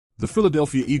The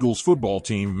Philadelphia Eagles football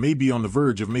team may be on the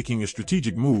verge of making a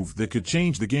strategic move that could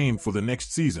change the game for the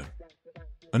next season.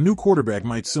 A new quarterback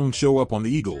might soon show up on the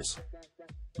Eagles.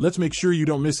 Let's make sure you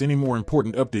don't miss any more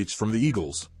important updates from the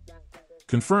Eagles.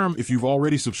 Confirm if you've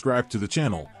already subscribed to the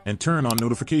channel and turn on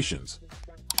notifications.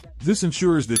 This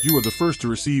ensures that you are the first to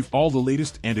receive all the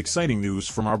latest and exciting news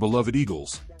from our beloved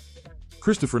Eagles.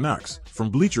 Christopher Knox,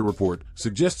 from Bleacher Report,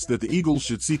 suggests that the Eagles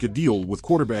should seek a deal with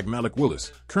quarterback Malik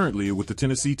Willis, currently with the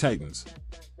Tennessee Titans.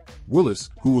 Willis,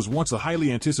 who was once a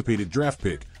highly anticipated draft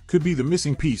pick, could be the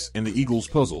missing piece in the Eagles'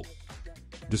 puzzle.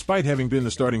 Despite having been the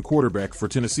starting quarterback for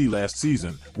Tennessee last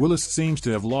season, Willis seems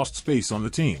to have lost space on the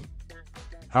team.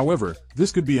 However,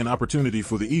 this could be an opportunity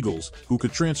for the Eagles, who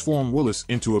could transform Willis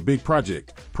into a big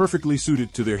project, perfectly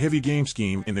suited to their heavy game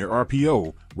scheme in their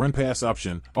RPO, run-pass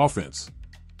option, offense.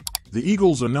 The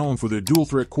Eagles are known for their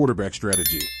dual-threat quarterback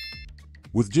strategy.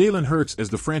 With Jalen Hurts as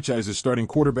the franchise's starting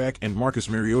quarterback and Marcus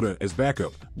Mariota as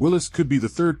backup, Willis could be the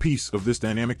third piece of this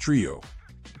dynamic trio.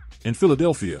 In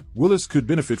Philadelphia, Willis could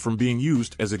benefit from being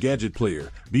used as a gadget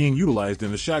player, being utilized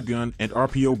in the shotgun and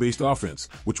RPO-based offense,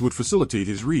 which would facilitate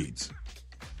his reads.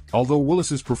 Although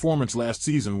Willis's performance last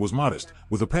season was modest,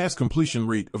 with a pass completion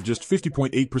rate of just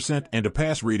 50.8% and a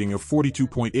pass rating of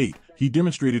 42.8, he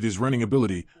demonstrated his running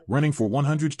ability, running for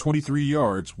 123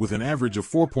 yards with an average of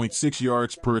 4.6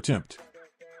 yards per attempt.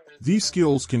 These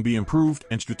skills can be improved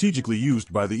and strategically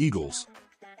used by the Eagles.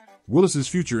 Willis's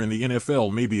future in the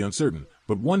NFL may be uncertain,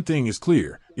 but one thing is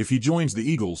clear: if he joins the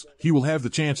Eagles, he will have the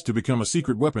chance to become a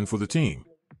secret weapon for the team.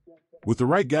 With the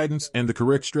right guidance and the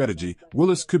correct strategy,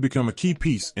 Willis could become a key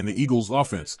piece in the Eagles'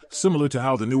 offense, similar to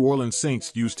how the New Orleans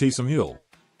Saints used Taysom Hill.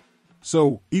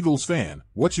 So, Eagles fan,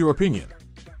 what's your opinion?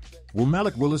 Will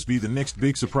Malik Willis be the next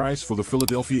big surprise for the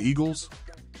Philadelphia Eagles?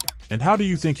 And how do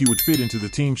you think he would fit into the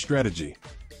team's strategy?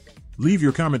 Leave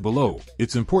your comment below.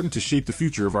 It's important to shape the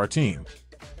future of our team.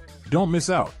 Don't miss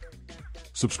out.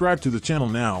 Subscribe to the channel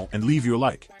now and leave your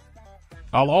like.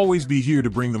 I'll always be here to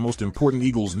bring the most important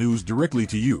Eagles news directly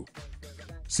to you.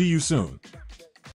 See you soon.